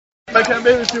der kan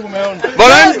babystiv på maven.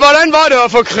 Hvordan var det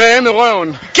at få creme i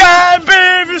røven? Kan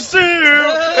babystiv!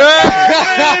 Kan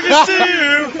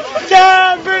babystiv!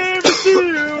 Kan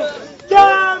babystiv!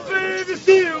 Kan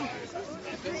babystiv!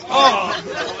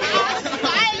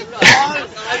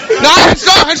 Nej,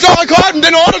 han slår rekorden,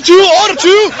 den er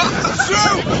 28!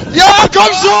 Ja,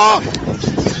 kom så!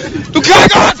 Du kan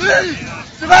godt!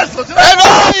 Til venstre!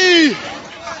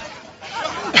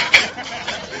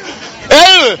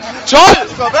 11, 12,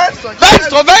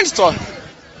 venstre,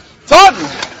 13,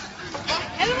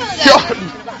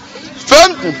 14,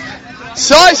 15,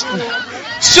 16,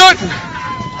 17,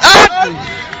 18,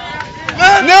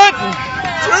 19,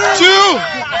 20,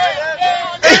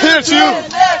 21,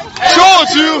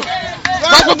 22.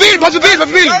 Pas på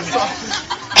bilen!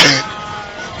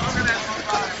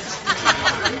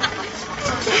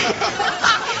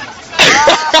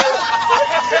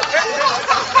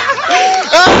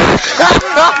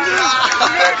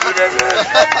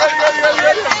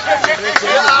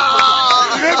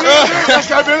 Jeg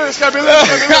skal have billede.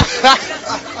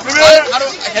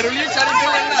 Kan du lige tage det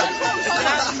billede der?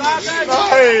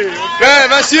 Ja,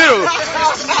 hvad siger du?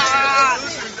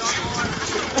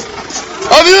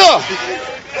 Og videre!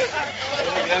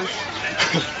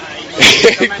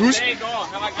 Jeg kan ikke huske.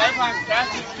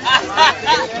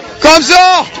 Kom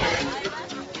så!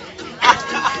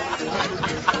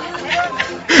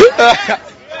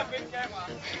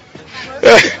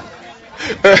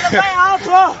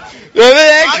 Jeg ved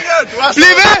ikke. Bliv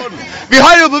ved! Vi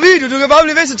har det jo på video, du kan bare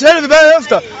blive ved, så tæller vi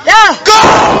bagefter. Ja!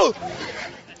 Go!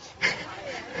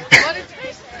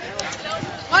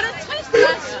 Var det trist?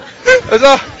 Og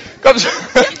så, kom så.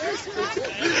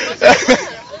 Jeg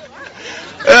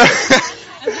er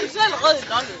selv rød i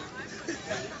dokket.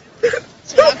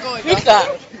 Så jeg går i dokket.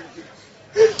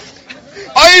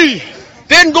 Øj!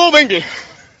 Det er en god vinkel.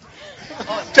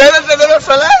 Kan den der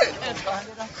falde af?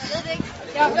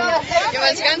 Jeg vil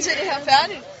altså gerne se det her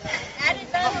færdigt.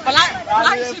 Hvor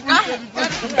lang tid gør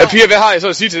det? Pia, hvad har jeg så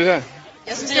at sige til det her?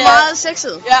 Jeg synes, det er meget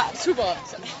sexet. Ja, super.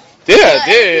 Det her,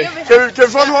 det... Kan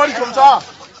vi få en hurtig kommentar?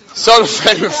 Så er du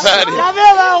fandme færdig. Jeg er ved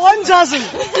at være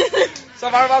rundtosset. Så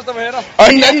var det bare, der var hætter. Og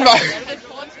den anden vej.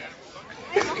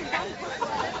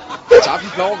 Tak,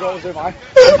 en klog går, det er mig.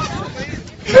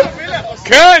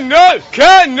 Kanel!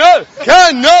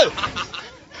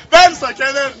 Venstre,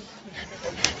 kanel!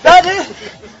 Hvad er det?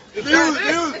 Livet!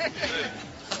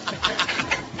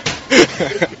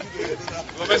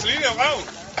 Du har vaseline i røven.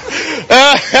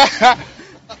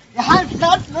 Jeg har en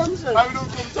flot numse. Har vi nogle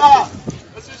kommentarer?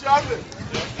 Hvad synes jeg om det?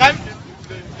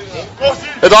 God stil.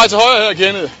 Jeg drejer til højre her,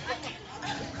 Kenneth.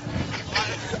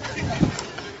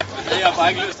 Jeg har bare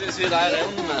ikke lyst til at se dig i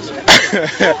revnen, altså.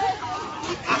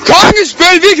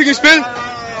 Kongespil, vikingespil!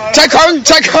 Tag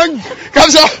kongen! Kom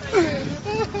så!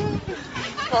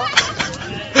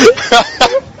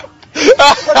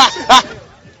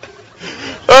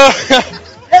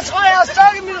 Jeg tror, jeg har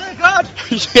stokket min rekord.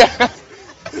 Ja.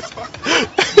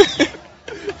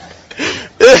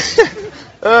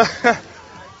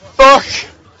 Fuck!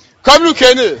 Kom nu,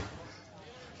 Kenneth!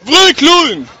 Vrid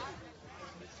kluden!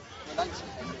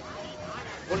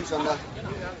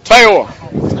 3 år.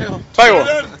 3 år.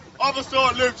 Op og stå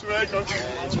og løb tilbage, kom.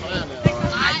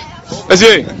 Hvad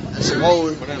siger I?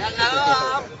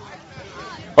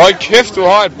 Hold kæft, du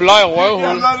har et bleg røvhul.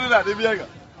 Jamen, det der, det virker.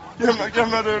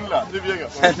 Gennem det øl der, det virker.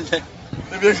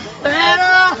 Det virker.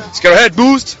 Skal du have et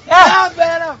boost? Ja,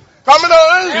 venner. Kom med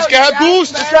noget øl! Vi skal have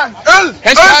boost! Øl!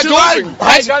 Han skal have doping!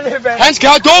 Han skal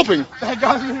have doping! Hvad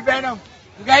gør vi med venner?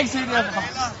 Du kan ikke se det herfra.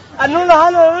 Er der nogen, der har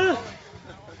noget øl?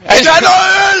 Han skal have noget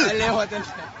øl! Jeg laver den.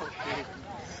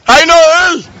 Har I noget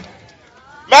øl?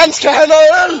 Man skal have noget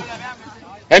øl!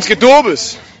 Han skal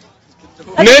dopes!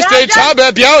 Næste etape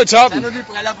er bjergetappen! Tag nu de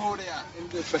briller på der,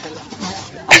 inden du falder.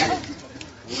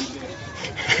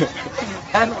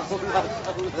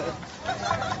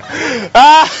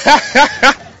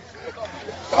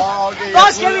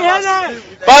 Hvor skal vi hen af?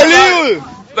 Bare livet!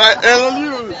 Nej, eller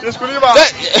livet. Det skulle lige bare...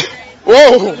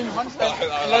 Wow! Det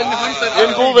er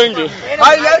en god vinkel.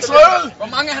 Har I en ekstra øl? Hvor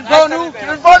mange er han på nu? Kan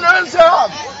vi få en øl til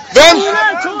ham? Hvem?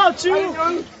 122.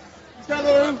 Skal have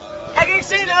noget øl? Jeg kan ikke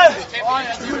se det.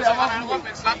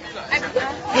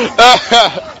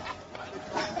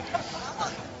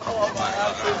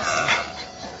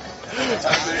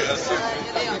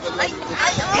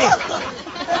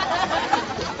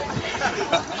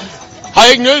 Har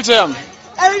I ikke en øl til ham?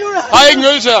 Har I ikke en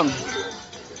øl til ham?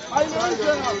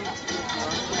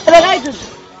 Er det rigtigt?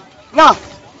 Nå.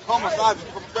 Kommer snart. Vi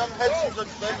kommer gøre en halv time, så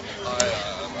tilbage.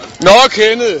 Nå,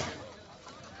 Kenneth.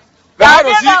 Hvad har du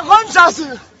at sige?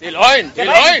 Rundsasset. Det er løgn, det er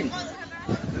løgn.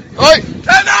 Øj!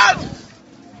 Kenneth!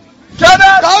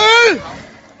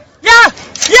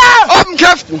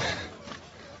 kæften!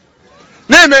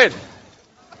 Ned med det!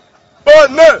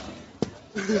 Ned!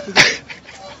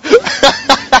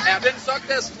 Ja, den sok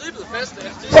der er stribet fast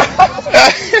efter.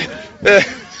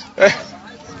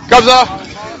 Kom så!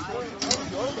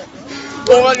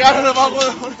 Hvor gerne han er bare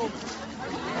rød.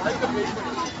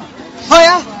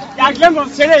 Højre! Jeg har glemt at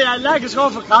fortælle, at jeg er allergisk over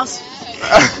for græs.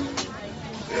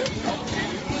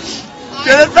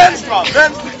 Det er venstre!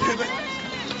 Venstre!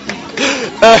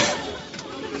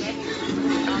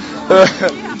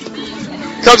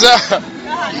 Kom så!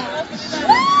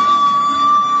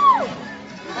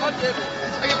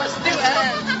 Okay, hvor stiv er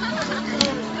han?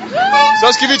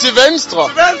 Så skal vi til venstre.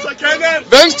 Til venstre,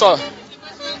 Kenneth! Venstre!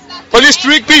 Prøv lige at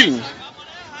streak bilen.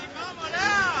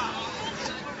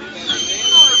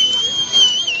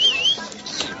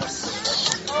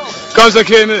 Kom så,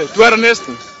 Kenneth. Du er der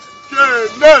næsten.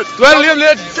 Kenneth! Du er der lige om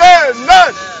lidt.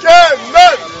 Kenneth! Kenneth!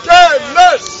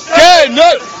 Kenneth!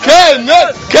 Kenneth!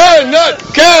 Kenneth! Kenneth!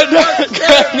 Kenneth!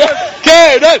 Kenneth!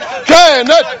 Kenneth!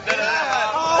 Kenneth!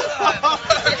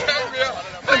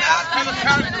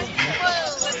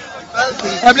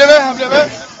 Han bliver ved, han bliver ved,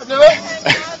 han bliver ved.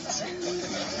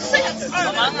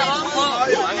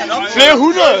 Flere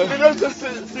hundrede. Vi er nødt til at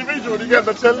se videoen igen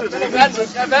og tælle det.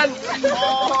 Jeg vandt!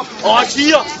 Åh,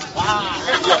 4!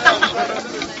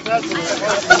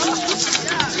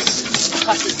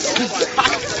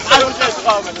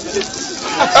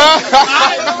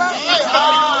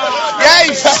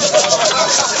 Yes!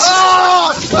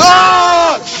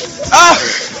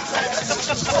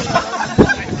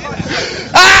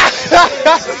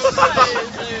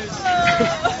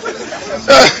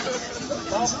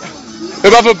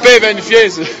 Jeg var for bagvand i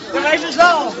fjeset. Det var ikke så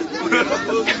sjovt!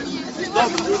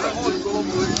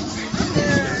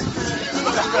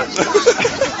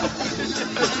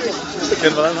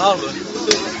 Ken, hvordan har du det?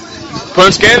 På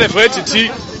en skala fra 1 til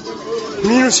 10.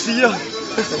 Minus 4.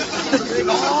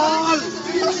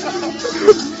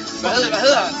 Hvad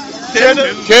hedder han?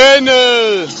 Kenneth!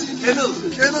 Kenneth!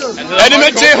 Kenneth! Er det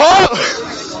med TH?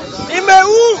 Det er med U!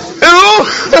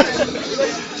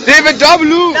 Det er med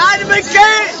dobbelt U! Nej, det er med G!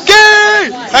 G!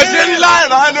 Han siger, de leger,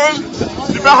 når han er øl.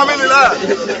 De bærer ham ind i lejr.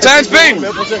 Tag hans ben!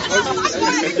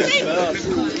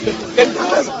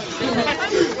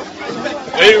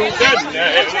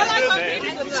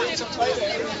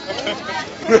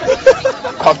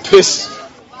 Åh, pis.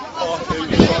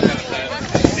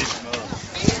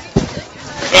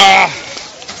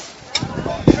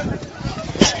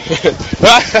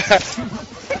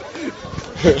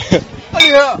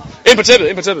 Ind på tæppet,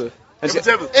 ind på tæppet. Han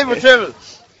siger, Ind på tæppet.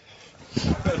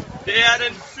 Det er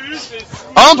den sygeste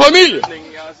oven på Emilie.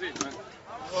 jeg har set, mand.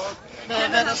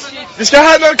 Hvad er der sket? Vi skal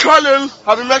have noget kold øl.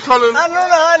 Har vi med kold øl? Er nogen,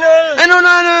 der har en øl? Er nogen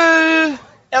andre?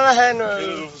 Jeg vil have en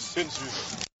øl.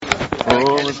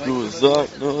 Hvad skulle du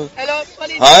sagt noget? Hallo, prøv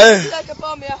lige Hej. der kan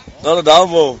få mere. Nå er der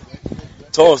dagbog.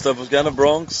 Torsdag på Scanner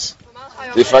Bronx.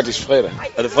 Det er faktisk fredag.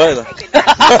 Er det fredag?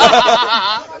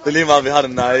 Det er lige meget, vi har det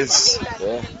nice.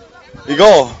 Ja. I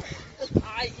går,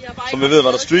 som vi ved,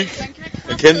 var der streak.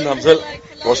 Jeg kendte ham selv.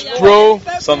 Vores bro.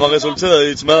 Som var resulteret i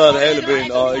et smadret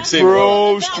haleben og eksem.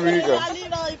 Bro streaker.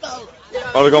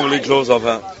 Og der kommer lige close up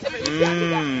her.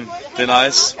 Det er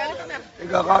nice. Det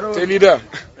gør ret ud. Det er lige der.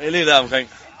 Det er lige der omkring.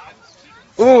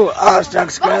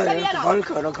 Stærk skade efter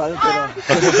boldkørt og koldkøtter.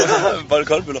 Bold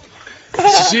koldbøller.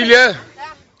 Cecilia.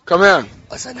 Kom her.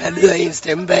 Og sådan her lyder en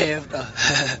stemme bagefter.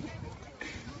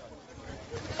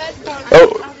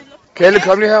 Kalle,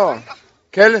 kom lige herover.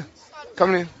 Kalle,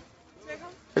 kom lige.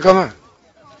 Jeg kommer her.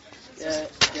 Ja,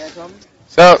 jeg er kommet.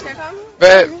 Så,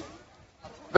 hvad,